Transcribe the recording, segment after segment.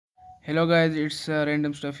Hello guys, it's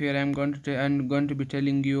random stuff here. I'm going to be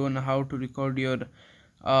telling you on how to record your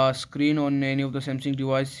screen on any of the Samsung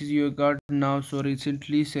devices you got now. So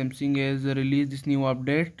recently Samsung has released this new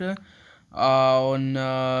update on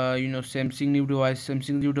Samsung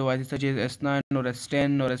new devices such as S9 or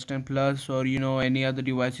S10 or S10 Plus, or any other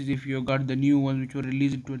devices. If you got the new ones which were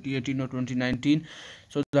released in 2018 or 2019,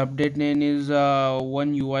 so the update name is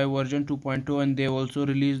One UI version 2.0, and they also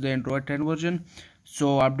released the Android 10 version.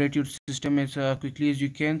 So update your system as quickly as you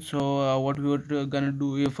can. So what we're gonna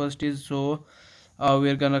do first is,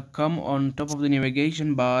 we're gonna come on top of the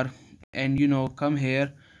navigation bar, and come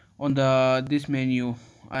here on the this menu,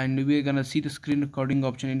 and we're gonna see the screen recording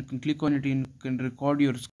option, and you can click on it and you can record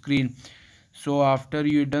your screen. So after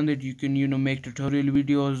you done that, you can make tutorial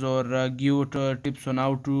videos, or give tips on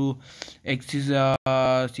how to access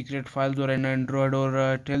secret files or an Android,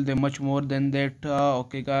 or tell them much more than that.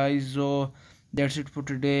 Okay guys, so that's it for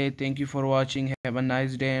today. Thank you for watching. Have a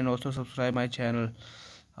nice day, and also subscribe my channel.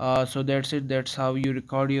 So that's it. That's how you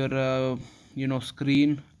record your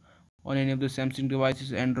screen on any of the Samsung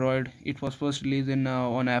devices. Android, it was first released in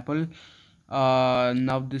on Apple.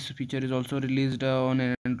 Now this feature is also released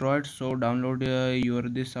on Android. So download your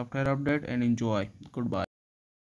this software update and enjoy. Goodbye.